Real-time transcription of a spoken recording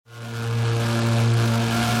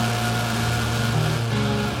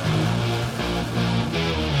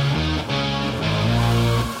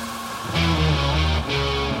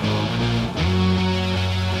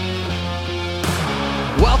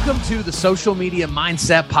to the Social Media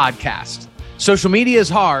Mindset Podcast. Social media is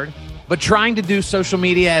hard, but trying to do social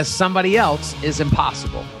media as somebody else is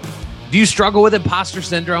impossible. Do you struggle with imposter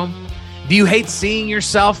syndrome? Do you hate seeing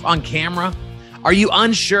yourself on camera? Are you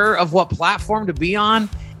unsure of what platform to be on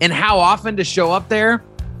and how often to show up there?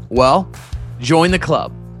 Well, join the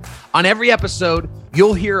club. On every episode,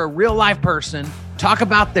 you'll hear a real-life person talk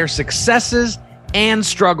about their successes and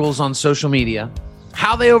struggles on social media,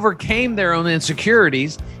 how they overcame their own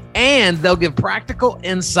insecurities, and they'll give practical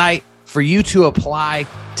insight for you to apply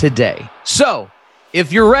today. So,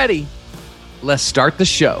 if you're ready, let's start the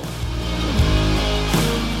show.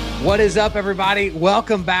 What is up, everybody?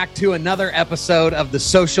 Welcome back to another episode of the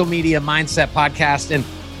Social Media Mindset Podcast. And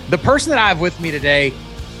the person that I have with me today,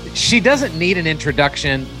 she doesn't need an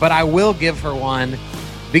introduction, but I will give her one.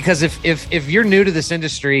 Because if you're new to this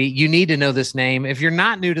industry, you need to know this name. If you're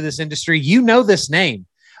not new to this industry, you know this name.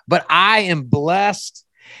 But I am blessed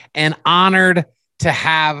and honored to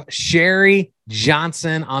have Sherri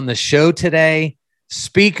Johnson on the show today.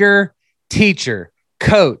 Speaker, teacher,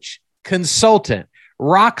 coach, consultant,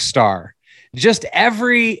 rock star, just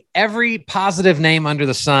every positive name under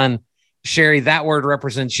the sun. Sherri, that word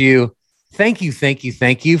represents you. Thank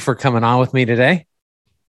you for coming on with me today.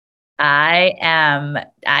 I'm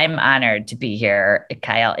honored to be here,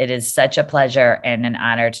 Kyle. It is such a pleasure and an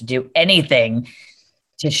honor to do anything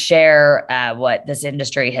to share what this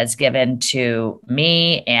industry has given to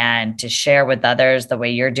me and to share with others the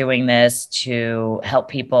way you're doing this to help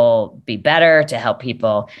people be better, to help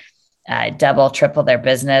people double, triple their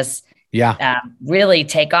business. Yeah. Really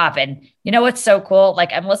take off. And you know, what's so cool?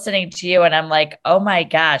 Like, I'm listening to you and I'm like, oh my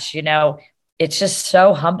gosh, you know, it's just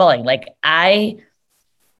so humbling. Like I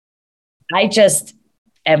just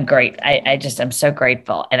am great. I'm so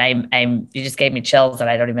grateful. And you just gave me chills and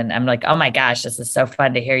I'm like, oh my gosh, this is so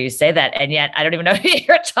fun to hear you say that. And yet I don't even know who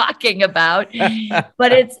you're talking about,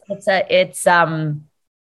 but it's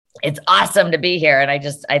awesome to be here. And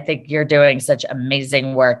I think you're doing such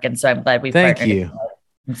amazing work. And so I'm glad we partnered. Thank you.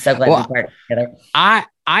 I'm so glad we partnered together. I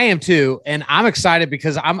am too. And I'm excited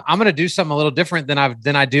because I'm going to do something a little different than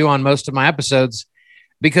I do on most of my episodes,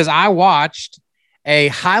 because I watched a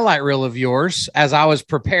highlight reel of yours as I was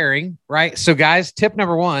preparing, right? So guys, tip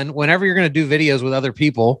number one, whenever you're going to do videos with other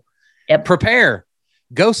people, prepare,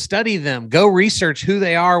 go study them, go research who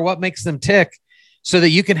they are, what makes them tick, so that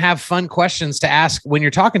you can have fun questions to ask when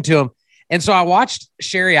you're talking to them. And so I watched,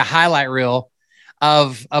 Sherri, a highlight reel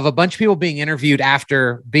of a bunch of people being interviewed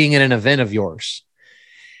after being at an event of yours.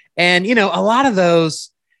 And, you know, a lot of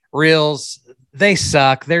those reels, they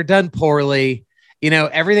suck. They're done poorly. You know,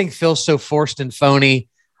 everything feels so forced and phony,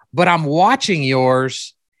 but I'm watching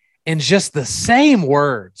yours and just the same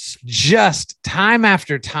words, just time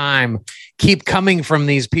after time, keep coming from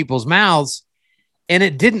these people's mouths. And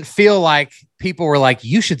it didn't feel like people were like,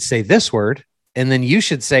 you should say this word. And then you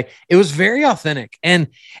should say, it was very authentic. And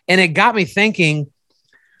it got me thinking,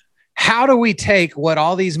 how do we take what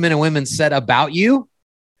all these men and women said about you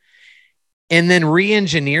and then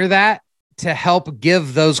re-engineer that to help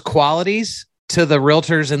give those qualities to the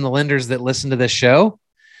realtors and the lenders that listen to this show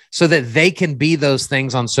so that they can be those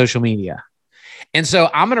things on social media? And so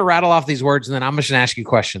I'm going to rattle off these words and then I'm just going to ask you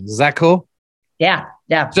questions. Is that cool? Yeah.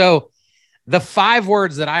 So the 5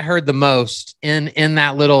 words that I heard the most in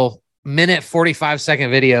that little minute, 45-second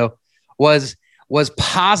video was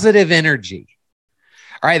positive energy.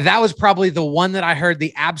 All right. That was probably the one that I heard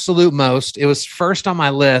the absolute most. It was first on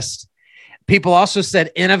my list. People also said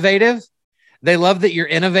innovative. They love that you're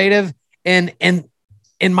innovative. And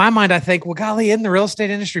in my mind, I think, well, golly, isn't the real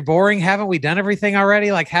estate industry boring? Haven't we done everything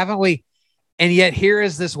already? Like, haven't we? And yet here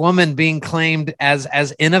is this woman being claimed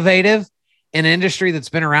as innovative in an industry that's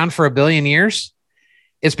been around for 1 billion years.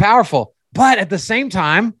 It's powerful. But at the same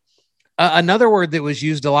time, another word that was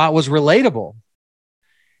used a lot was relatable.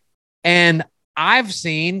 And I've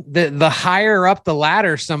seen that the higher up the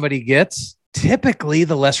ladder somebody gets, typically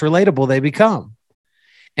the less relatable they become.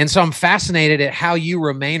 And so I'm fascinated at how you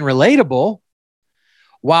remain relatable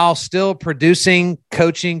while still producing,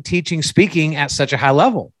 coaching, teaching, speaking at such a high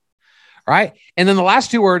level, right? And then the last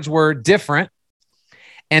 2 words were different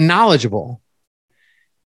and knowledgeable.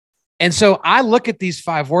 And so I look at these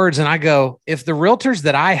 5 words and I go, if the realtors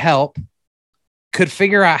that I help could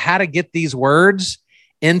figure out how to get these words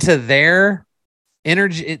into their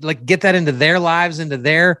energy, like get that into their lives, into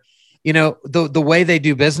their, you know, the way they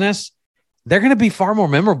do business, they're going to be far more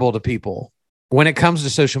memorable to people when it comes to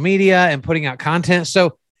social media and putting out content.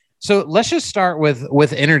 So let's just start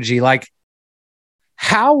with energy. Like,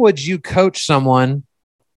 how would you coach someone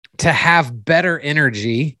to have better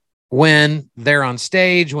energy when they're on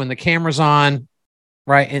stage, when the camera's on,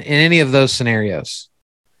 right? In any of those scenarios.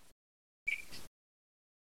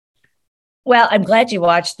 Well, I'm glad you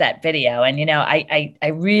watched that video. And, I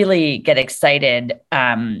really get excited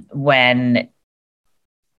when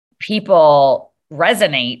people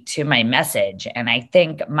resonate to my message. And I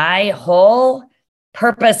think my whole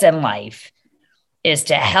purpose in life is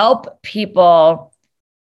to help people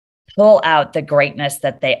pull out the greatness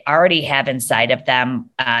that they already have inside of them,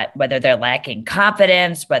 whether they're lacking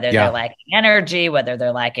confidence, whether they're lacking energy, whether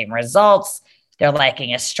they're lacking results, they're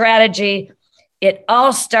lacking a strategy. It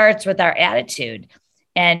all starts with our attitude.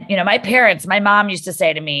 And, my mom used to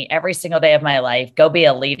say to me every single day of my life, go be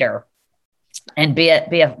a leader and be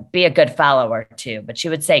a good follower too. But she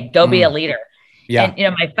would say, go be a leader. Yeah.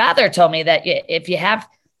 And, my father told me that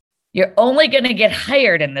you're only going to get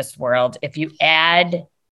hired in this world if you add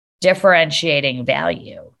differentiating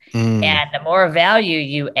value. And the more value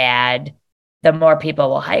you add, the more people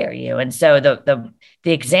will hire you. And so the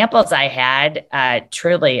examples I had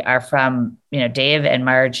truly are from, Dave and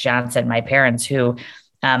Marge Johnson, my parents, who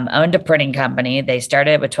owned a printing company. They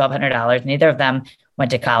started with $1,200. Neither of them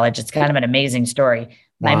went to college. It's kind of an amazing story.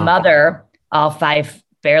 Wow. My mother,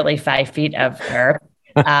 barely 5 feet of her,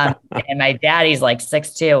 and my daddy's like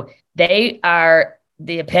 6'2". They are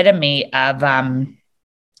the epitome of,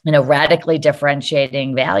 radically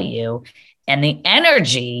differentiating value and the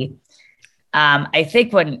energy. I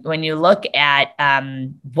think when you look at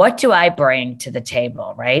what do I bring to the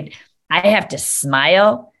table, right? I have to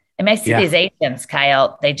smile. I mean, I see these agents,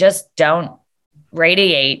 Kyle, they just don't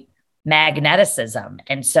radiate magneticism.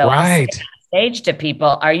 And so I'll say on stage to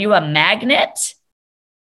people, are you a magnet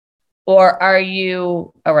or are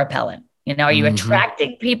you a repellent? Are you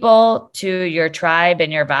attracting people to your tribe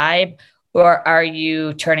and your vibe, or are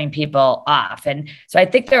you turning people off? And so I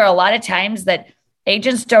think there are a lot of times that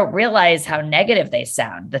agents don't realize how negative they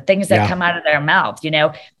sound, the things that come out of their mouth,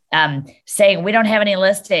 saying we don't have any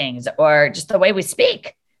listings, or just the way we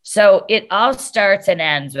speak. So it all starts and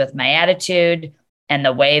ends with my attitude and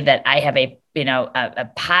the way that I have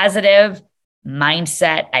a positive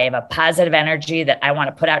mindset. I have a positive energy that I want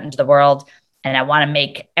to put out into the world. And I want to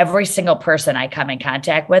make every single person I come in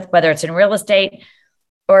contact with, whether it's in real estate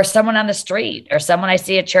or someone on the street or someone I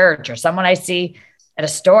see at church or someone I see at a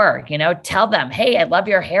store, tell them, hey, I love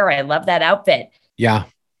your hair. I love that outfit. Yeah.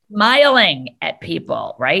 Smiling at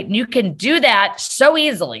people, right? And you can do that so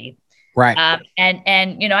easily. Right. And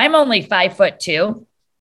I'm only 5'2",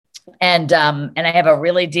 and I have a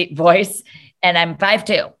really deep voice, and I'm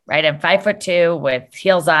 5'2", right? I'm 5'2" with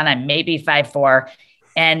heels on. I'm maybe 5'4".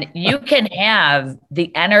 And you can have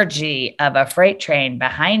the energy of a freight train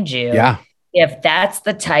behind you. Yeah. If that's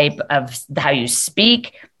the type of how you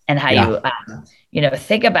speak and how you,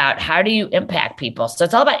 think about how do you impact people. So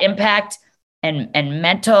it's all about impact and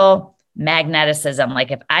mental magneticism.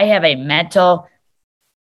 Like if I have a mental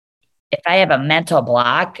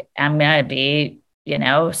block, I'm going to be,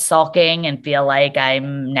 sulking and feel like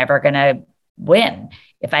I'm never going to win.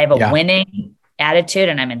 If I have a winning attitude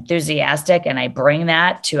and I'm enthusiastic and I bring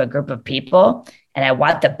that to a group of people and I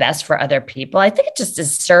want the best for other people, I think it just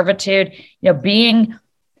is servitude, being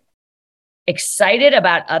excited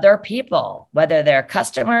about other people, whether they're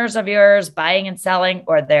customers of yours buying and selling,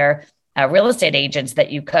 or they're real estate agents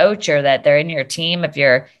that you coach, or that they're in your team. If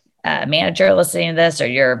you're a manager listening to this, or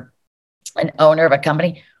you're an owner of a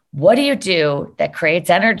company, what do you do that creates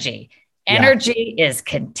energy? Energy is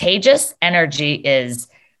contagious. Energy is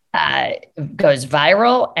goes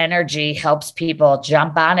viral. Energy helps people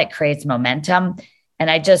jump on. It creates momentum. And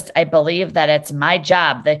I believe that it's my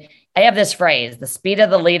job that I have this phrase, the speed of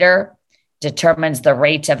the leader determines the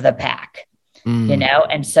rate of the pack,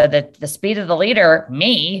 and so the speed of the leader,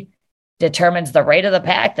 me, determines the rate of the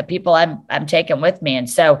pack, the people I'm taking with me. And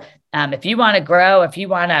so if you want to grow, if you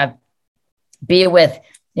want to be with,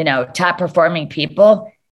 top performing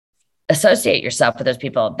people, associate yourself with those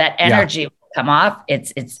people. That energy will come off.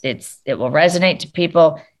 It will resonate to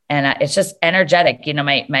people. And it's just energetic.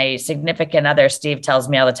 My significant other, Steve, tells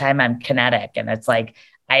me all the time I'm kinetic. And it's like,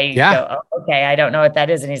 I go, oh, okay, I don't know what that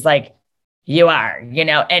is. And he's like, you are,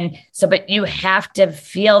 and so, but you have to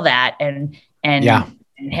feel that and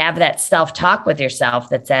have that self-talk with yourself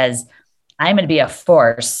that says, I'm going to be a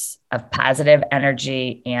force of positive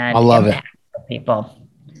energy and impact for people.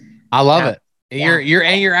 I love it.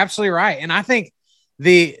 You're absolutely right. And I think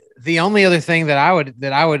the only other thing that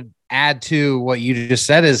I would add to what you just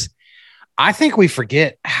said is, I think we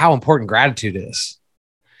forget how important gratitude is.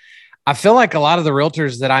 I feel like a lot of the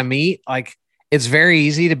realtors that I meet, like, it's very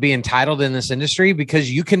easy to be entitled in this industry because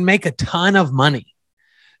you can make a ton of money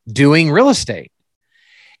doing real estate.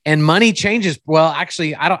 And money changes. Well,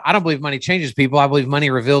 actually, I don't believe money changes people. I believe money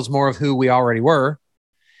reveals more of who we already were.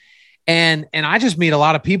 And I just meet a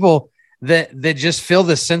lot of people that just feel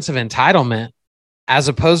this sense of entitlement, as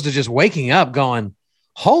opposed to just waking up going,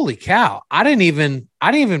 holy cow, I didn't even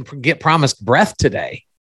get promised breath today.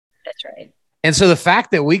 That's right. And so the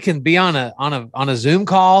fact that we can be on a Zoom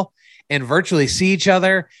call and virtually see each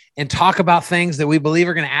other and talk about things that we believe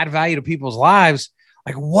are going to add value to people's lives,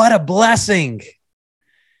 like, what a blessing.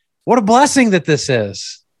 What a blessing that this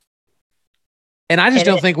is. And I just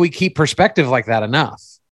don't think we keep perspective like that enough.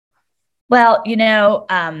 Well,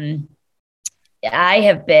 I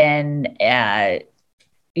have been,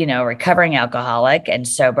 recovering alcoholic and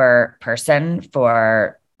sober person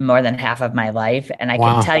for more than half of my life. And I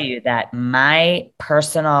can tell you that my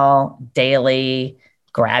personal daily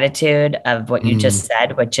gratitude of what you just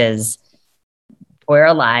said, which is we're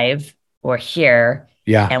alive, we're here,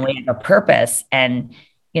 and we have a purpose. And,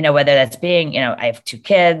 whether that's being, I have 2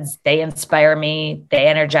 kids, they inspire me, they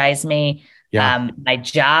energize me. My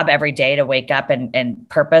job every day to wake up and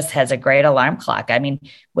purpose has a great alarm clock. I mean,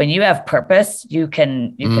 when you have purpose, you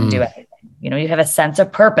can do anything. You have a sense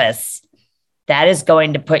of purpose that is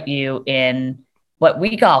going to put you in what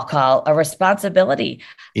we all call a responsibility.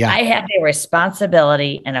 I have a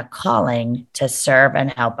responsibility and a calling to serve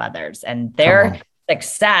and help others, and their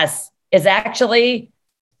success is actually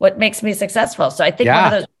what makes me successful. So I think one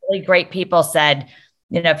of those really great people said,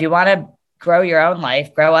 if you want to grow your own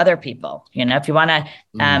life, grow other people. If you want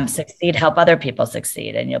to succeed, help other people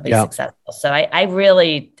succeed, and you'll be successful. So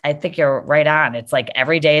I think you're right on. It's like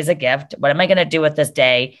every day is a gift. What am I going to do with this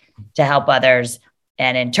day to help others?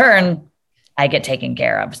 And in turn, I get taken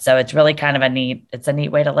care of. So it's really kind of a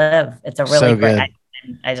neat way to live. It's a really great,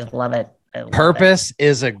 I just love it. Purpose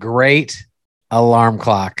is a great alarm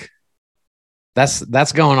clock.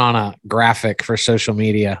 That's going on a graphic for social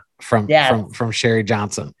media from Sherri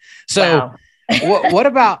Johnson. So what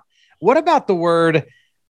about the word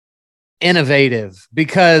innovative?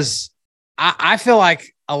 Because I feel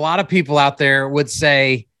like a lot of people out there would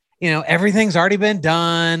say, everything's already been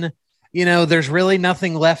done. There's really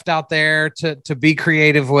nothing left out there to be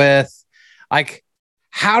creative with. Like,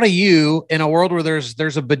 how do you, in a world where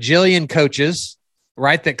there's a bajillion coaches,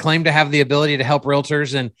 right, that claim to have the ability to help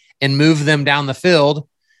realtors and move them down the field,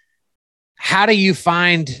 how do you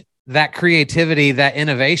find that creativity, that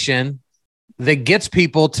innovation that gets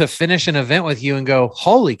people to finish an event with you and go,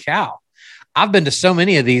 holy cow, I've been to so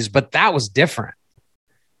many of these, but that was different.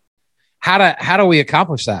 How do we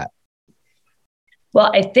accomplish that?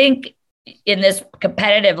 Well, I think in this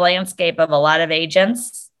competitive landscape of a lot of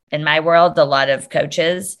agents, in my world, a lot of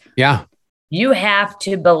coaches, you have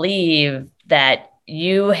to believe that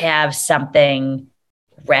you have something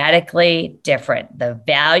radically different. The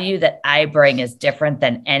value that I bring is different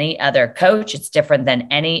than any other coach. It's different than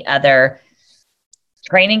any other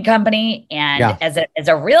training company. And as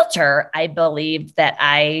a realtor, I believed that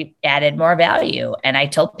I added more value. And I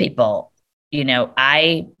told people,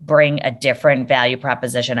 I bring a different value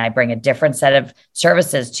proposition. I bring a different set of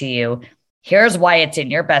services to you. Here's why it's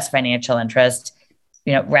in your best financial interest.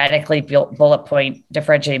 Radically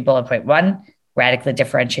differentiating bullet point 1, radically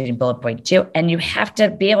differentiating bullet point 2. And you have to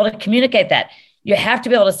be able to communicate that. You have to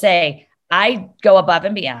be able to say, I go above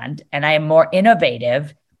and beyond, and I am more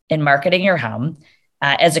innovative in marketing your home.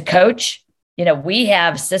 As a coach, we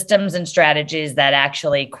have systems and strategies that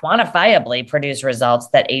actually quantifiably produce results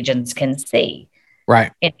that agents can see.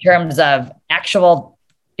 Right. In terms of actual,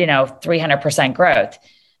 300% growth,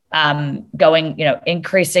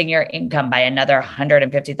 increasing your income by another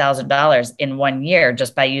 $150,000 in 1 year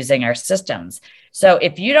just by using our systems. So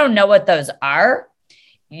if you don't know what those are,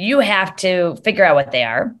 you have to figure out what they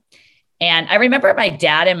are. And I remember my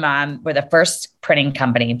dad and mom were the first printing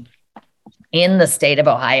company in the state of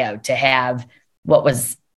Ohio to have what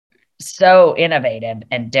was so innovative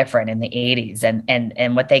and different in the 80s.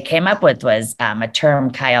 And what they came up with was a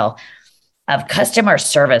term, Kyle, of customer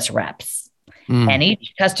service reps. And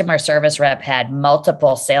each customer service rep had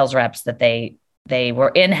multiple sales reps that they were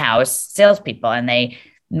in-house salespeople, and they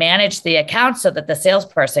managed the account so that the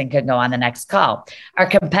salesperson could go on the next call. Our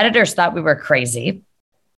competitors thought we were crazy,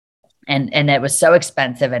 and it was so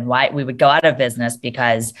expensive, and why we would go out of business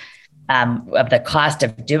because of the cost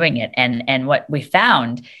of doing it. And what we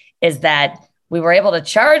found is that we were able to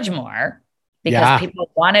charge more because people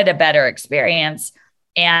wanted a better experience,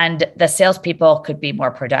 and the salespeople could be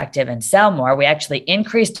more productive and sell more. We actually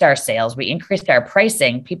increased our sales. We increased our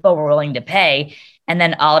pricing. People were willing to pay. And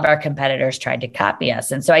then all of our competitors tried to copy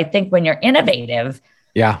us. And so I think when you're innovative,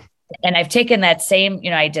 and I've taken that same,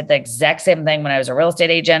 I did the exact same thing when I was a real estate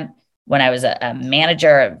agent when I was a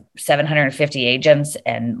manager of 750 agents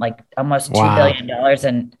and like almost $2 billion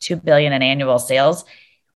and $2 billion in annual sales.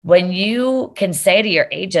 When you can say to your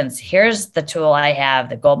agents, here's the tool I have,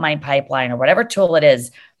 the Goldmine pipeline or whatever tool it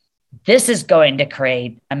is, this is going to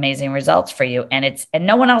create amazing results for you. And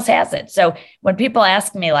no one else has it. So when people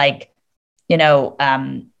ask me like,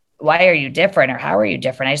 why are you different or how are you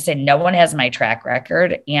different? I say, no one has my track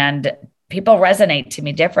record and people resonate to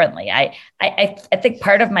me differently. I think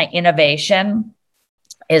part of my innovation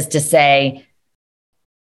is to say,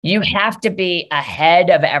 you have to be ahead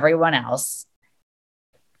of everyone else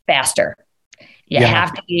faster. You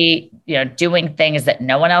have to be, doing things that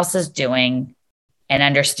no one else is doing and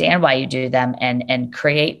understand why you do them and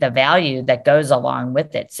create the value that goes along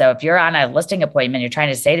with it. So if you're on a listing appointment, you're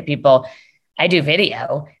trying to say to people, I do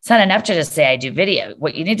video. It's not enough to just say I do video.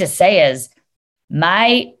 What you need to say is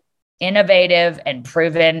my innovative and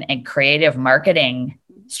proven and creative marketing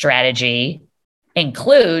strategy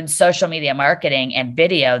includes social media marketing and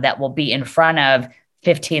video that will be in front of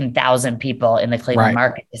 15,000 people in the Cleveland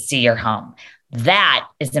market to see your home. That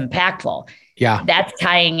is impactful. Yeah. That's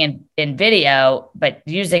tying in video, but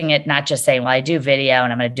using it, not just saying, well, I do video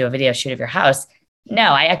and I'm going to do a video shoot of your house. No,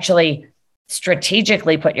 I actually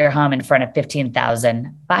strategically put your home in front of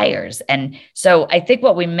 15,000 buyers. And so I think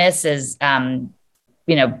what we miss is,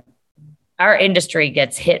 our industry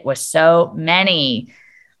gets hit with so many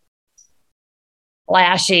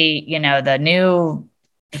flashy, the new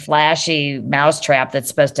flashy mousetrap that's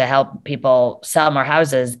supposed to help people sell more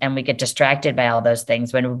houses. And we get distracted by all those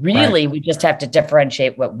things when really we just have to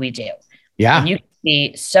differentiate what we do. Yeah. And you can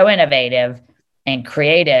be so innovative and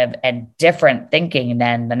creative and different thinking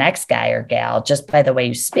than the next guy or gal just by the way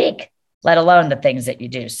you speak, let alone the things that you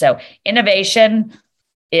do. So innovation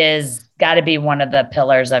is got to be one of the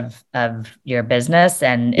pillars of your business.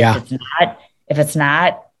 And if it's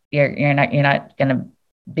not, you're not going to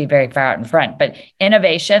be very far out in front. But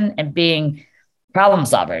innovation and being problem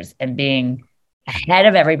solvers and being ahead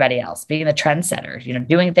of everybody else, being the trendsetter,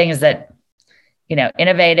 doing things that,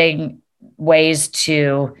 innovating ways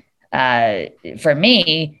to, for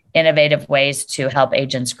me, innovative ways to help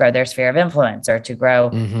agents grow their sphere of influence or to grow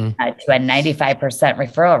to a 95%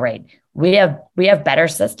 referral rate. We have better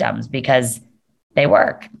systems because they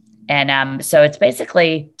work. And so it's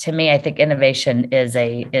basically, to me, I think innovation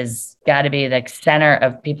is got to be the center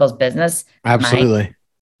of people's business. Absolutely.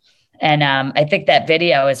 And I think that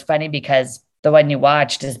video is funny because the one you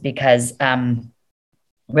watched is because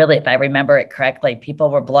really, if I remember it correctly, people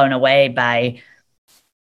were blown away by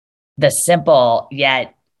the simple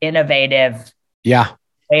yet innovative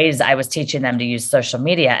ways I was teaching them to use social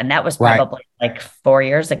media. And that was probably like 4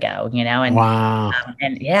 years ago, and wow.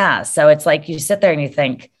 So it's like you sit there and you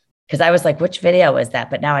think, because I was like, which video is that?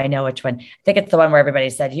 But now I know which one. I think it's the one where everybody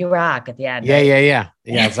said, you rock at the end. Yeah, right? Yeah,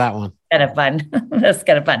 it's that one. Kind of fun. That's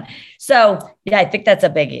kind of fun. So yeah, I think that's a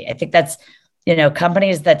biggie. I think that's,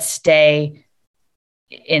 companies that stay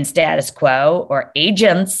in status quo or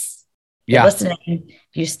agents listening.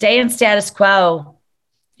 If you stay in status quo,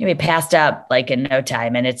 you'll be passed up like in no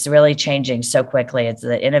time. And it's really changing so quickly. It's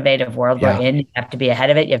the innovative world we're in. You have to be ahead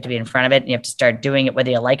of it. You have to be in front of it. And you have to start doing it, whether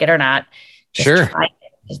you like it or not. Just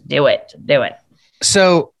do it.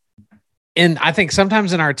 So, and I think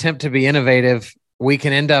sometimes in our attempt to be innovative, we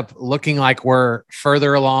can end up looking like we're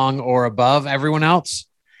further along or above everyone else.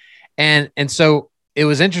 And so it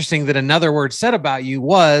was interesting that another word said about you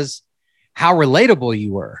was how relatable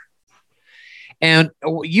you were. And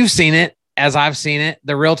you've seen it as I've seen it,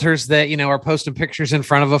 the realtors that, are posting pictures in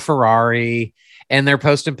front of a Ferrari and they're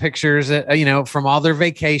posting pictures, from all their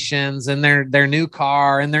vacations and their new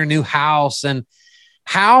car and their new house. And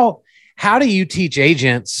how do you teach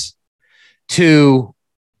agents to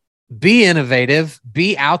be innovative,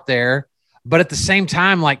 be out there, but at the same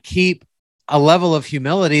time, like keep a level of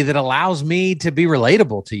humility that allows me to be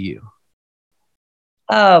relatable to you?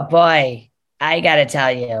 Oh boy, I got to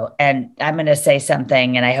tell you, and I'm going to say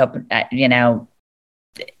something, and I hope,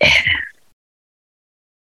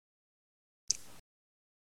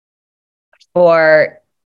 for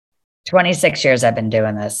 26 years, I've been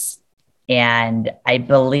doing this. And I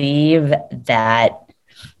believe that,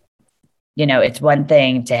 it's one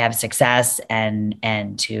thing to have success and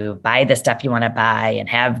to buy the stuff you want to buy and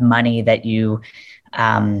have money that you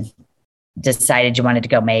decided you wanted to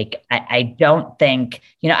go make. I don't think,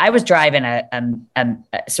 I was driving a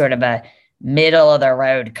sort of a middle of the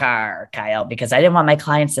road car, Kyle, because I didn't want my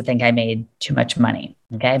clients to think I made too much money.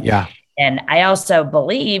 Okay. Yeah. And I also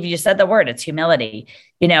believe you said the word, it's humility.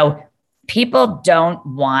 People don't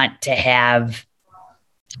want to have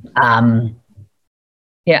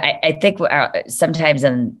Yeah, I think sometimes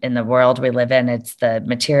in the world we live in, it's the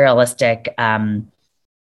materialistic,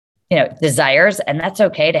 desires, and that's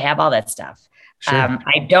okay to have all that stuff. Sure.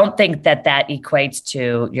 I don't think that equates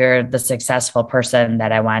to you're the successful person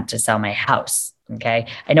that I want to sell my house. Okay,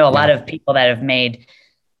 I know a lot Yeah. of people that have made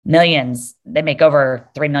millions. They make over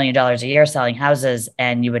 $3 million a year selling houses,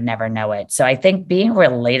 and you would never know it. So I think being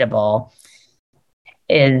relatable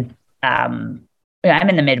is I'm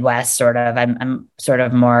in the Midwest sort of. I'm sort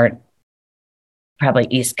of more probably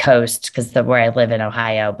East Coast because the where I live in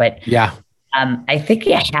Ohio. But Yeah. I think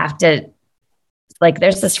you have to like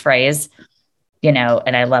there's this phrase, and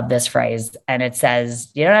I love this phrase, and it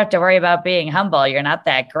says, you don't have to worry about being humble. You're not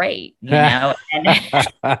that great. And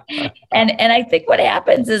and I think what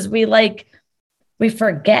happens is we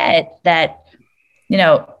forget that, you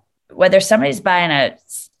know, whether somebody's buying a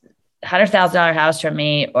 $100,000 house from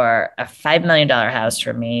me or a $5 million house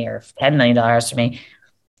from me or $10 million house from me,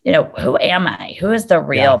 who am I? Who is the Yeah.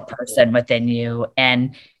 real person within you?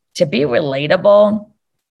 And to be relatable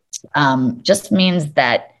just means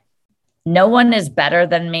that no one is better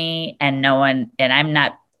than me and no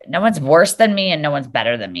one's worse than me and no one's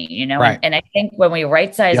better than me. Right. And I think when we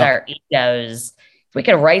right size Yep. our egos, if we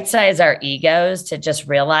could right size our egos to just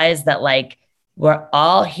realize that like we're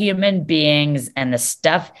all human beings and the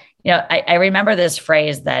stuff, I remember this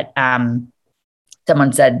phrase that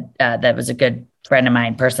someone said that was a good friend of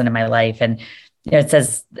mine, person in my life. And it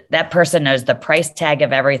says that person knows the price tag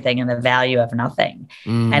of everything and the value of nothing.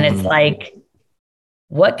 And it's like,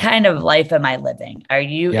 what kind of life am I living?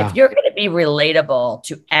 If you're going to be relatable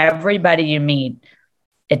to everybody you meet,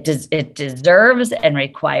 it deserves and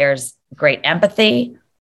requires great empathy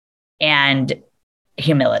and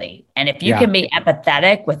humility. And if you can be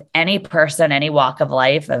empathetic with any person, any walk of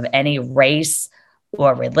life, of any race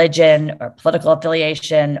or religion or political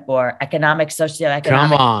affiliation or economic,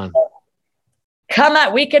 socioeconomic. Come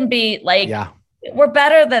on. We can be like, we're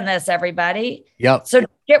better than this, everybody. Yep. So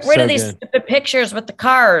get rid of these stupid pictures with the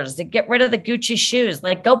cars, and get rid of the Gucci shoes.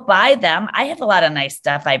 Like, go buy them. I have a lot of nice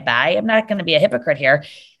stuff I buy. I'm not going to be a hypocrite here,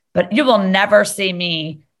 but you will never see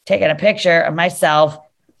me taking a picture of myself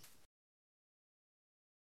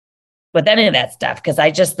with any of that stuff, because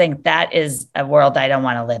I just think that is a world I don't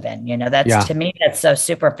want to live in. To me, that's so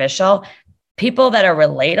superficial. People that are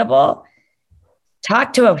relatable,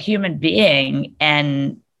 talk to a human being,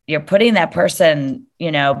 and you're putting that person,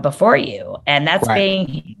 before you. And that's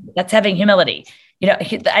having humility.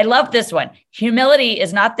 I love this one. Humility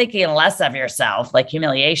is not thinking less of yourself, like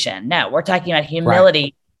humiliation. No, we're talking about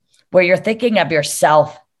humility where you're thinking of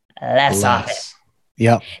yourself less often.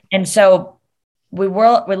 Yep. And so we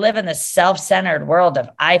live in this self-centered world of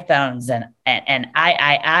iPhones and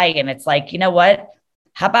I, and it's like, you know what?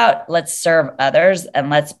 How about let's serve others and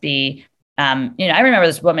let's be, I remember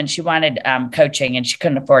this woman, she wanted coaching and she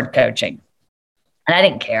couldn't afford coaching. And I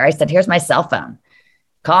didn't care. I said, here's my cell phone.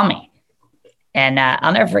 Call me. And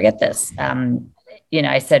I'll never forget this.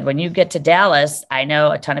 I said, when you get to Dallas, I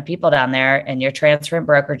know a ton of people down there and you're transferring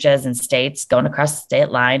brokerages and states going across the state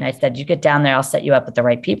line. I said, you get down there, I'll set you up with the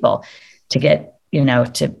right people to get,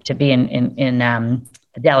 to be in the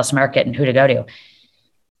Dallas market and who to go to.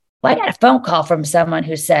 Well, I got a phone call from someone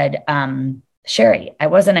who said, Sherri, I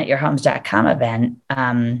wasn't at your homes.com event,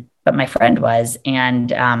 but my friend was.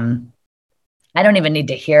 And I don't even need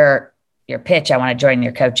to hear your pitch. I want to join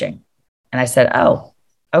your coaching. And I said, oh,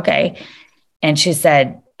 okay. And she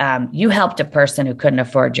said, you helped a person who couldn't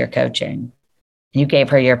afford your coaching. You gave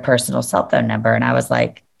her your personal cell phone number. And I was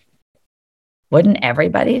like, wouldn't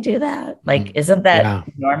everybody do that? Like, isn't that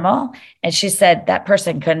normal? And she said that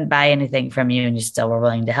person couldn't buy anything from you and you still were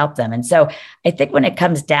willing to help them. And so I think when it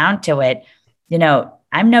comes down to it,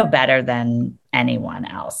 I'm no better than anyone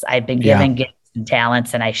else. I've been given gifts and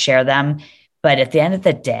talents and I share them. But at the end of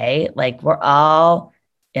the day, like, we're all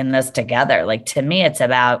in this together. Like, to me, it's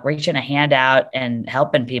about reaching a hand out and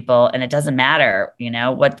helping people. And it doesn't matter,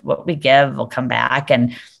 what we give will come back,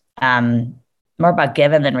 and more about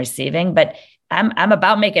giving than receiving. But I'm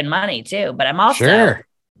about making money too, but I'm also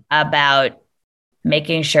about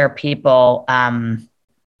making sure people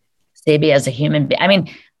see me as a human being. I mean,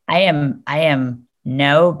 I am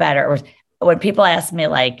no better. When people ask me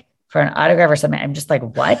like for an autograph or something, I'm just like,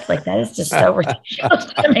 what? Like, that is just so ridiculous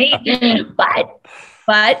to me.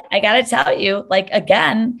 But I got to tell you, like,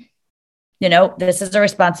 again, this is a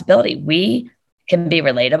responsibility. We can be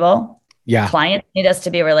relatable. Yeah. Clients need us to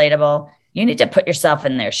be relatable. You need to put yourself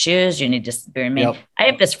in their shoes. You need to remain. Yep. I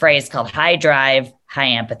have this phrase called high drive,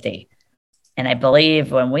 high empathy. And I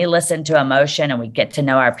believe when we listen to emotion and we get to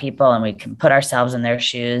know our people and we can put ourselves in their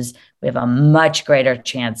shoes, we have a much greater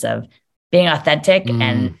chance of being authentic,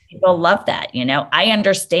 and people love that. I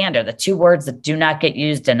understand are the two words that do not get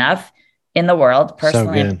used enough in the world,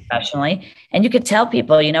 personally and professionally. And you could tell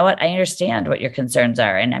people, you know what, I understand what your concerns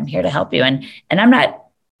are, and I'm here to help you. And I'm not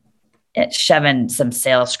shoving some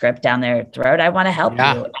sales script down their throat. I want to help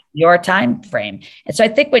you your time frame. And so I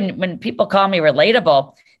think when people call me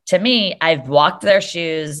relatable, to me, I've walked their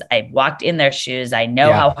shoes. I've walked in their shoes. I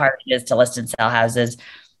know how hard it is to list and sell houses.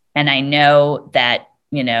 And I know that,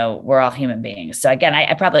 we're all human beings. So again,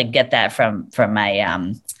 I probably get that from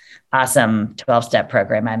my awesome 12-step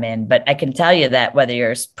program I'm in. But I can tell you that whether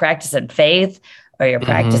you're practicing faith or you're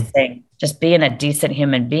practicing just being a decent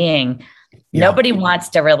human being, nobody wants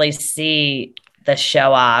to really see the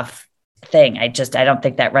show off thing. I don't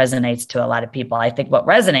think that resonates to a lot of people. I think what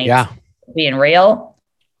resonates is being real,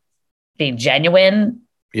 being genuine,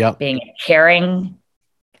 being caring,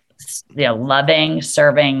 loving,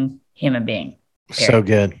 serving human being. Period. So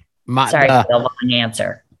good. Sorry for the long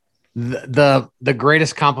answer. The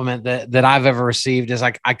greatest compliment that I've ever received is,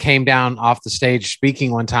 like, I came down off the stage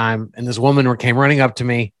speaking one time, and this woman came running up to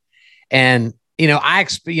me, and I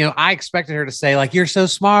expected her to say, like, "You're so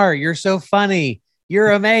smart, you're so funny,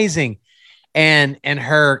 you're amazing," and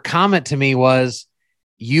her comment to me was,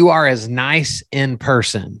 "You are as nice in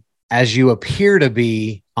person as you appear to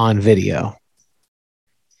be on video."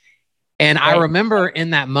 And I remember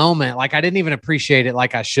in that moment, like, I didn't even appreciate it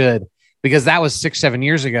like I should, because that was 6-7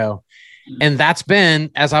 years ago. And that's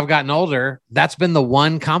been, as I've gotten older, that's been the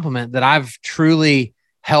one compliment that I've truly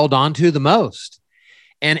held on to the most.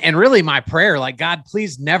 And really my prayer, like, God,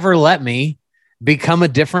 please never let me become a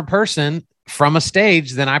different person from a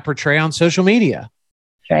stage than I portray on social media.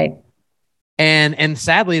 Right. And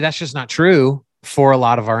sadly, that's just not true for a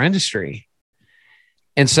lot of our industry.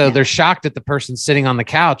 And so they're shocked at the person sitting on the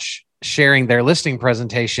couch sharing their listing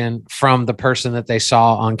presentation from the person that they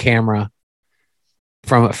saw on camera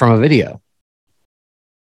from a video.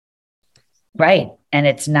 Right. And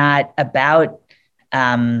it's not about,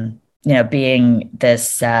 being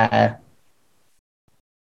this, I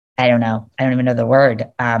don't know. I don't even know the word,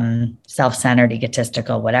 self-centered,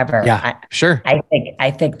 egotistical, whatever. Yeah, sure. I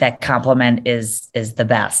think that compliment is the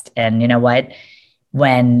best. And you know what,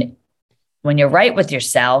 when you're right with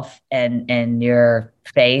yourself and your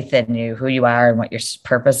faith and who you are and what your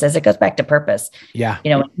purpose is, it goes back to purpose. Yeah.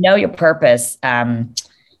 When you know your purpose, it's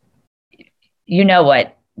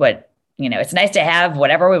nice to have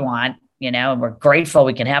whatever we want, and we're grateful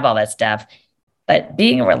we can have all that stuff. But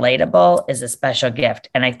being relatable is a special gift.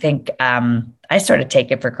 And I think I sort of take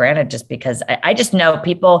it for granted just because I just know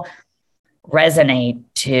people resonate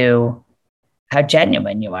to how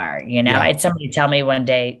genuine you are. I had somebody tell me one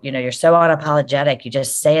day, you're so unapologetic. You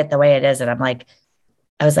just say it the way it is. And I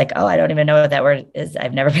was like, oh, I don't even know what that word is.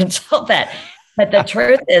 I've never been told that. But the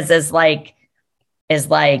truth is like,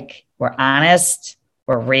 we're honest,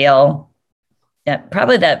 we're real. Yeah,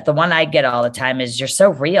 probably the one I get all the time is, you're so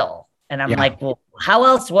real. And I'm like, well, how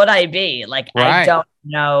else would I be? Like, I don't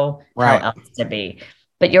know how else to be.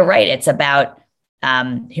 But you're right. It's about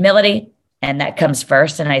humility. And that comes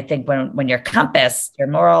first. And I think when your compass, your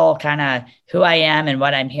moral kind of who I am and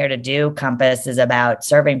what I'm here to do compass is about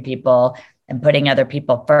serving people and putting other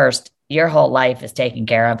people first, your whole life is taken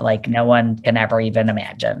care of like no one can ever even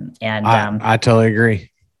imagine. And I totally agree.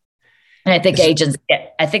 And I think agents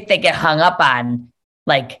they get hung up on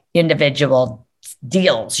like individual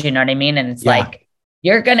deals, you know what I mean? And it's like,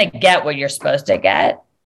 you're going to get what you're supposed to get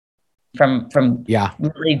from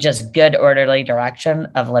really just good, orderly direction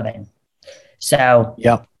of living. So,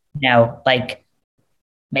 like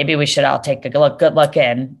maybe we should all take a good look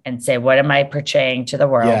in and say, what am I portraying to the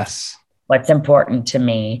world? Yes. What's important to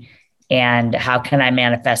me? And how can I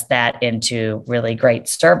manifest that into really great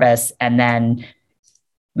service? And then,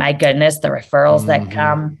 my goodness, the referrals that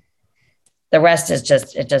come, the rest is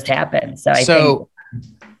it just happens. So I think,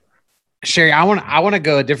 Sherri, I want to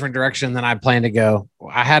go a different direction than I planned to go.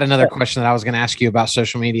 I had another question that I was going to ask you about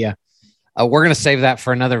social media. We're going to save that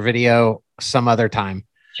for another video some other time.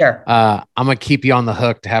 Sure. I'm going to keep you on the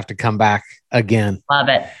hook to have to come back again. Love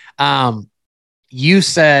it. You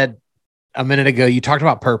said a minute ago, you talked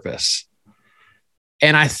about purpose.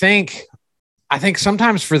 And I think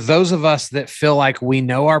sometimes for those of us that feel like we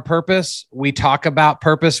know our purpose, we talk about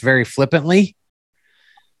purpose very flippantly,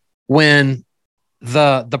 when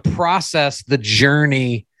the process, the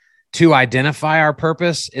journey to identify our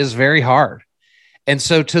purpose is very hard. And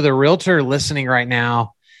so to the realtor listening right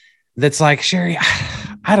now, that's like, Sherri,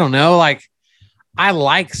 I don't know, like, I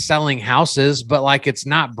like selling houses, but like, it's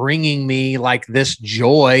not bringing me like this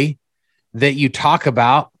joy that you talk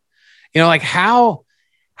about, like how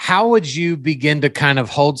how would you begin to kind of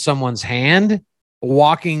hold someone's hand,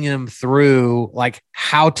 walking them through like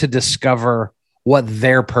how to discover what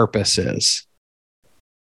their purpose is?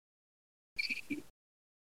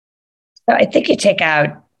 So I think you take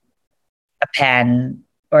out a pen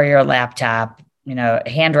or your laptop,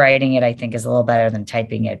 handwriting it, I think is a little better than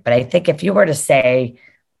typing it. But I think if you were to say,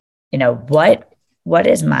 what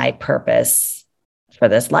is my purpose for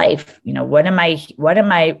this life?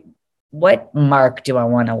 What mark do I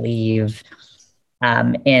want to leave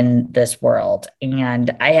in this world?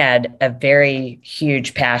 And I had a very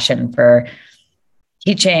huge passion for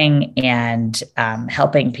teaching and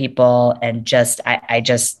helping people, and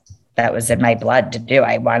that was in my blood to do.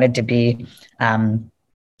 I wanted to be on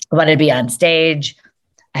stage.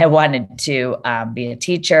 I wanted to be a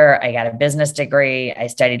teacher. I got a business degree. I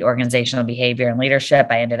studied organizational behavior and leadership.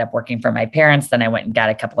 I ended up working for my parents. Then I went and got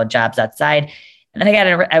a couple of jobs outside. And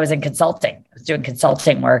then I was in consulting. I was doing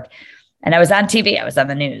consulting work, and I was on TV. I was on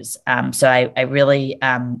the news. So I really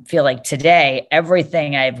feel like today,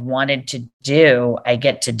 everything I've wanted to do, I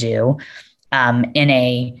get to do in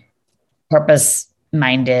a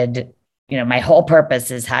purpose-minded, my whole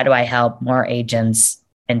purpose is how do I help more agents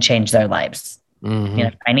and change their lives?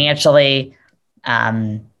 Financially,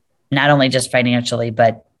 not only just financially,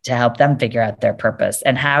 but to help them figure out their purpose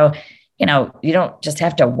and how, you don't just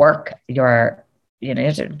have to work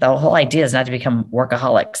the whole idea is not to become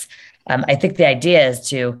workaholics. I think the idea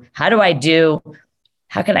is how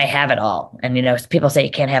can I have it all? And, people say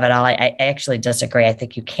you can't have it all. I actually disagree. I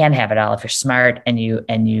think you can have it all if you're smart and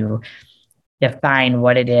you define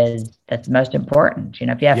what it is that's most important.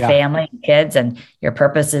 If you have family, kids, and your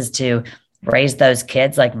purpose is to raise those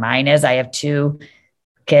kids like mine is. I have 2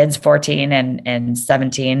 kids, 14 and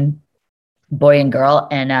 17, boy and girl.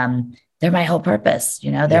 And they're my whole purpose.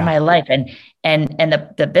 They're my life. And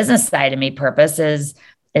the business side of me purpose is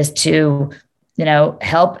to,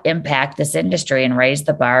 help impact this industry and raise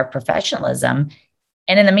the bar of professionalism.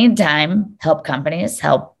 And in the meantime, help companies,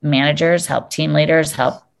 help managers, help team leaders,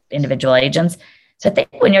 help individual agents. So I think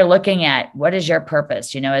when you're looking at what is your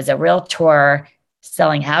purpose, as a realtor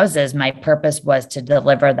selling houses, my purpose was to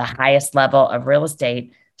deliver the highest level of real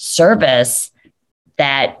estate service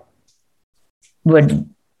that would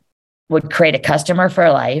create a customer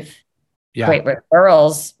for life, create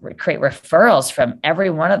referrals from every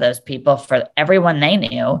one of those people for everyone they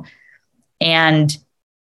knew. And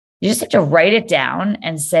you just have to write it down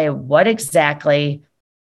and say, what exactly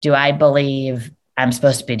do I believe I'm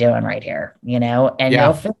supposed to be doing right here, and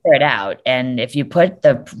you'll figure it out. And if you put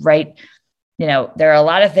the right, there are a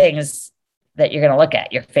lot of things that you're going to look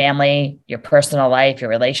at: your family, your personal life, your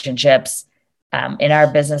relationships. In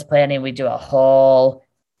our business planning, we do a whole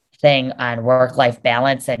thing on work-life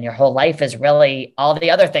balance, and your whole life is really all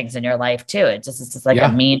the other things in your life too. It's just like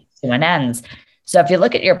a means to an ends. So if you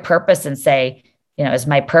look at your purpose and say, is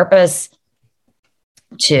my purpose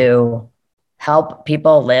to help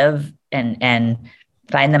people live and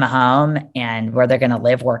find them a home and where they're going to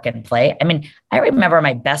live, work, and play. I mean, I remember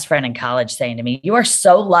my best friend in college saying to me, "You are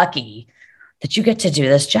so lucky that you get to do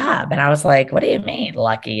this job." And I was like, "What do you mean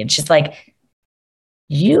lucky?" And she's like,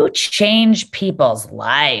 "You change people's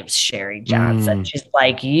lives, Sherri Johnson." She's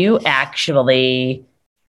like, "You actually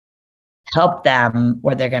help them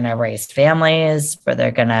where they're going to raise families, where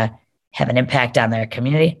they're going to have an impact on their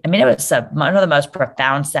community." I mean, it was one of the most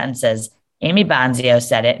profound sentences. Amy Bonzio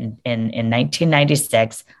said it in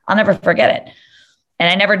 1996. I'll never forget it. And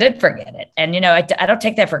I never did forget it. And, I don't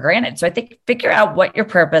take that for granted. So I think figure out what your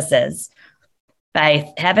purpose is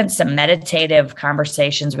by having some meditative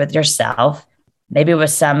conversations with yourself, maybe with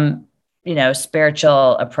some,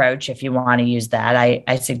 spiritual approach. If you want to use that,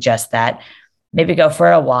 I suggest that. Maybe go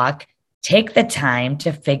for a walk, take the time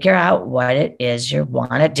to figure out what it is you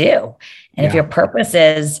want to do. And if your purpose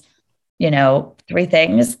is, 3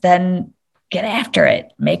 things, then get after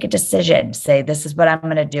it, make a decision, say, this is what I'm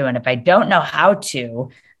going to do. And if I don't know how to,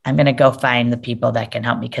 I'm going to go find the people that can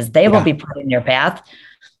help me, because they will be put in your path.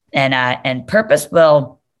 And purpose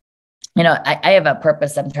will, I have a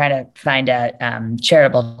purpose. I'm trying to find a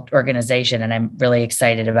charitable organization, and I'm really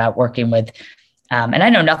excited about working with, and I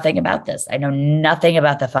know nothing about this. I know nothing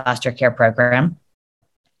about the foster care program.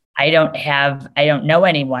 I don't know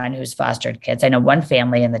anyone who's fostered kids. I know one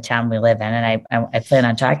family in the town we live in, and I plan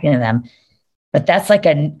on talking to them. But that's like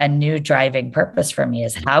a new driving purpose for me,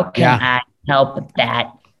 is how can I help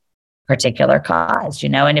that particular cause,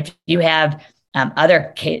 and if you have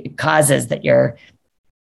other causes that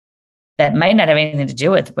might not have anything to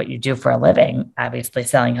do with what you do for a living, obviously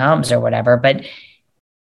selling homes or whatever, but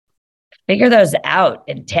figure those out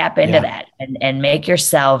and tap into that and make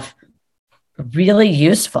yourself really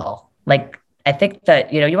useful. Like, I think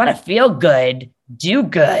that, you want to feel good, do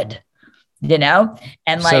good,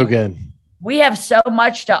 and So like, good. we have so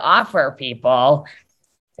much to offer people,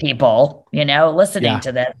 listening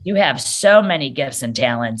to this. You have so many gifts and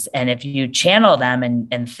talents. And if you channel them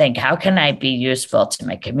and think, how can I be useful to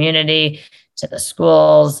my community, to the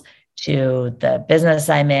schools, to the business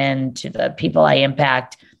I'm in, to the people I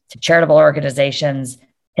impact, to charitable organizations,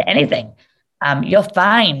 to anything, you'll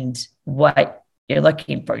find what you're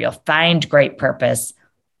looking for. You'll find great purpose.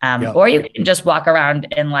 Or you can just walk around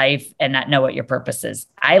in life and not know what your purpose is.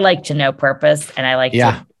 I like to know purpose, and I like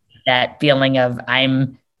that feeling of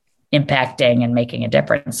I'm impacting and making a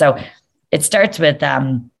difference. So it starts with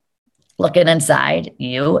looking inside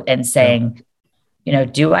you and saying,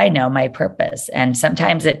 do I know my purpose? And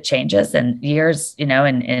sometimes it changes, and years,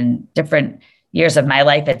 in different years of my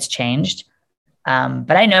life, it's changed.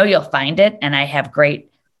 But I know you'll find it. And I have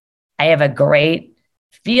a great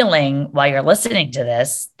feeling while you're listening to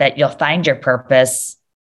this that you'll find your purpose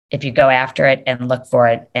if you go after it and look for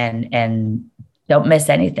it, and don't miss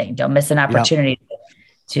anything. Don't miss an opportunity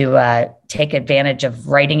to take advantage of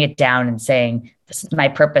writing it down and saying, this is my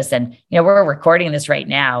purpose. And, we're recording this right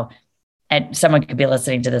now, and someone could be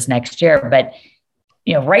listening to this next year, but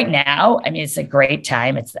right now, I mean, it's a great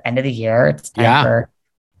time. It's the end of the year. It's time for,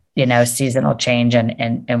 seasonal change.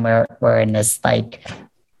 And we're in this like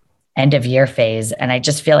end of year phase. And I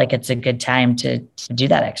just feel like it's a good time to do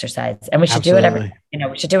that exercise. And we should do it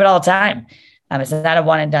we should do it all the time. It's not a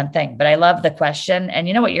one and done thing, but I love the question. And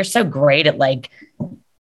you know what? You're so great at like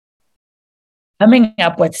coming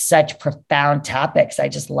up with such profound topics. I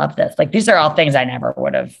just love this. Like, these are all things I never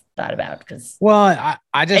would have thought about because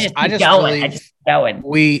I just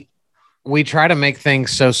believe we try to make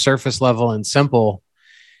things so surface level and simple.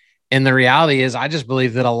 And the reality is, I just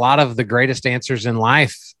believe that a lot of the greatest answers in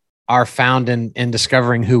life are found in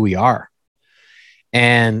discovering who we are.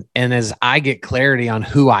 And as I get clarity on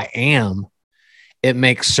who I am, it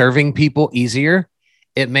makes serving people easier.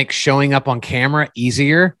 It makes showing up on camera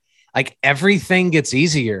easier. Like, everything gets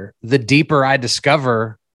easier the deeper I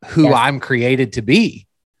discover who I'm created to be.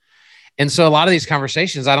 And so a lot of these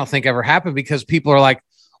conversations I don't think ever happen because people are like,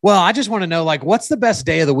 well, I just want to know, like, what's the best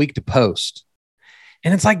day of the week to post?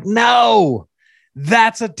 And it's like, no,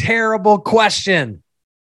 that's a terrible question.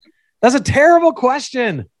 That's a terrible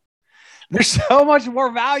question. There's so much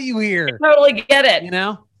more value here. I totally get it.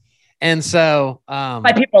 And so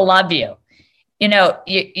why people love you. You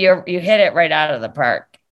hit it right out of the park.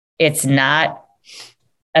 It's not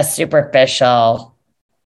a superficial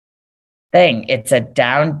thing. It's a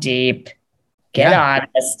down deep, get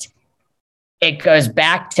honest. It goes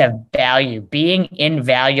back to value. Being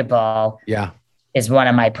invaluable is one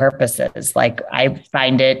of my purposes. Like, I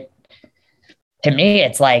find it, to me,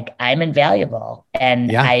 it's like I'm invaluable,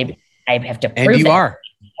 and I have to prove and you are.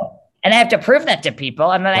 And I have to prove that to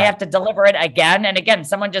people. And then I have to deliver it again and again.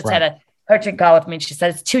 Someone just had a coaching call with me, and she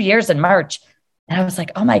said, it's 2 years in March. And I was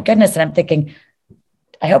like, oh my goodness. And I'm thinking,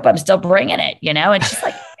 I hope I'm still bringing it, And she's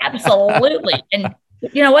like, absolutely. And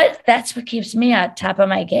you know what? That's what keeps me at top of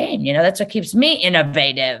my game. That's what keeps me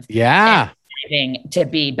innovative. Yeah. To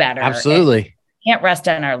be better. Absolutely. And can't rest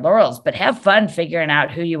on our laurels, but have fun figuring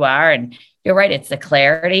out who you are. And you're right. It's the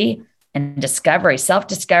clarity and discovery,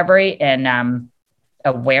 self-discovery, and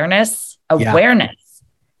awareness. It's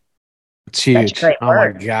huge. Such a great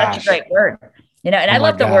word. My gosh. Such a great word. And I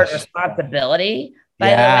love the word responsibility, by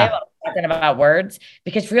the way, when I'm talking about words,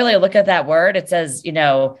 because really look at that word. It says,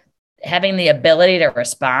 having the ability to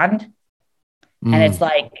respond. And it's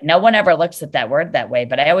like, no one ever looks at that word that way.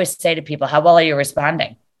 But I always say to people, how well are you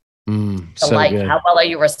responding to life? Good. How well are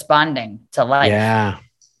you responding to life? Yeah.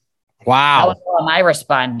 Wow. How well am I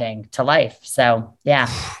responding to life? So, yeah.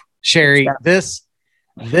 Sherri, this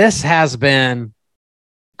has bcome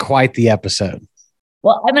quite the episode.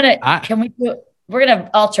 Well, we're going to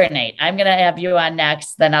alternate. I'm going to have you on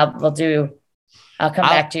next. Then I'll come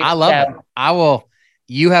back to you. I love it. I will.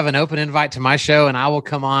 You have an open invite to my show, and I will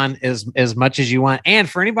come on as much as you want. And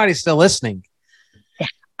for anybody still listening,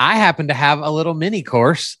 I happen to have a little mini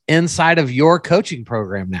course inside of your coaching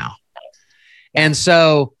program now. And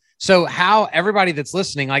so how everybody that's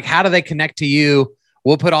listening, like, how do they connect to you?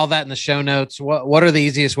 We'll put all that in the show notes. What are the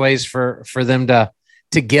easiest ways for them to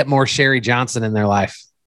get more Sherri Johnson in their life?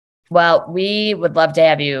 Well, we would love to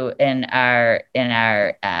have you in our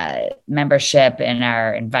membership, in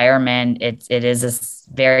our environment. It is a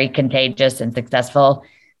very contagious and successful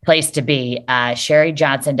place to be.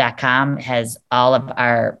 SherriJohnson.com has all of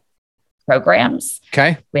our programs.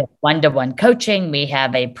 Okay. We have one-to-one coaching. We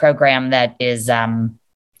have a program that is an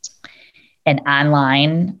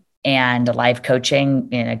online and live coaching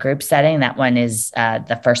in a group setting. That one is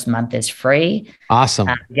the first month is free. Awesome.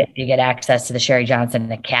 You get access to the Sherri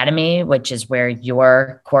Johnson Academy, which is where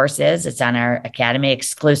your course is. It's on our Academy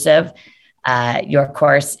exclusive. Your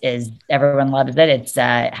course is, everyone loves it. It's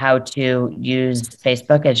how to use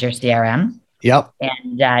Facebook as your CRM. Yep.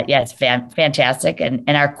 And it's fantastic. And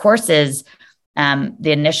our courses,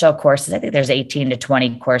 the initial courses, I think there's 18 to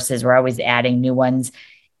 20 courses. We're always adding new ones.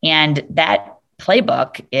 And that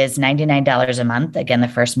playbook is $99 a month. Again, the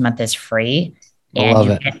first month is free.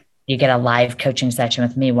 And you get a live coaching session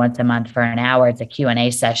with me once a month for an hour. It's a Q&A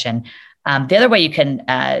session. The other way you can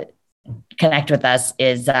connect with us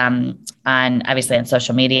is obviously on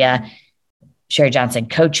social media, Sherri Johnson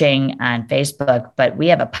Coaching on Facebook, but we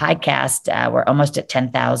have a podcast. We're almost at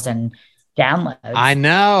 10,000 downloads. I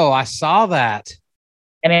know. I saw that.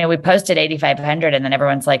 I mean, we posted 8,500 and then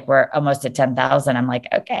everyone's like, we're almost at 10,000. I'm like,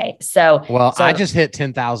 okay. So I just hit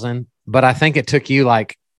 10,000, but I think it took you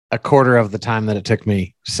like a quarter of the time that it took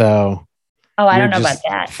me. So I don't know about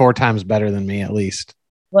that. 4 times better than me, at least.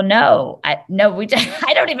 Well, no, I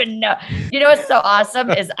don't even know. You know, what's so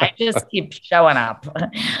awesome is I just keep showing up.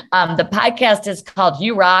 The podcast is called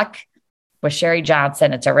You Rock with Sherri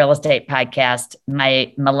Johnson. It's a real estate podcast.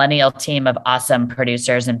 My millennial team of awesome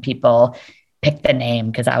producers and people picked the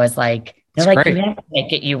name because I was like, they're like, you have to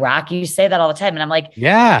make it You Rock. You say that all the time. And I'm like,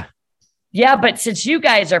 yeah, but since you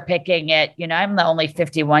guys are picking it, you know, I'm the only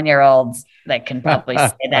 51-year-old that can probably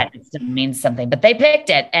say that. It still means something, but they picked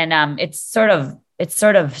it. And it sort of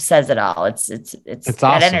says it all. It's that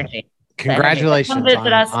awesome. Energy. Congratulations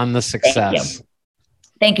on the success.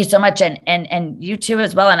 Thank you so much. And you too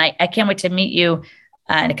as well. And I can't wait to meet you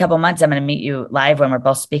in a couple of months. I'm going to meet you live when we're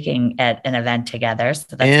both speaking at an event together.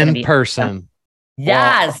 So that's in person. Awesome.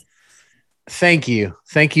 Yes. Well, thank you.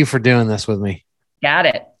 Thank you for doing this with me. Got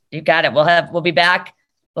it. You got it. We'll be back.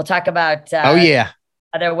 We'll talk about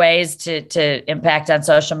other ways to impact on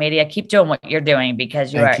social media. Keep doing what you're doing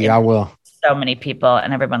because I will. So many people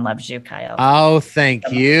and everyone loves you, Kyle. Oh,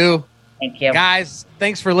 thank you. Thank you. Guys,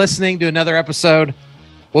 thanks for listening to another episode.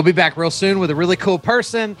 We'll be back real soon with a really cool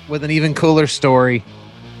person with an even cooler story.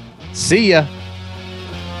 See ya.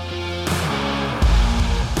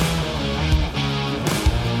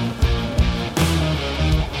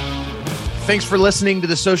 Thanks for listening to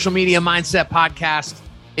the Social Media Mindset Podcast.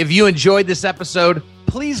 If you enjoyed this episode,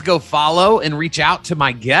 please go follow and reach out to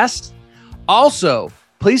my guest. Also,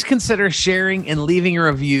 please consider sharing and leaving a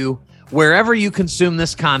review wherever you consume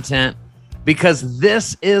this content, because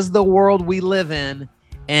this is the world we live in,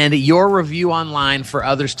 and your review online for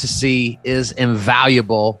others to see is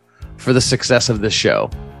invaluable for the success of this show.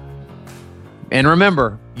 And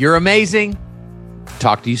remember, you're amazing.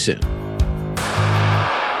 Talk to you soon.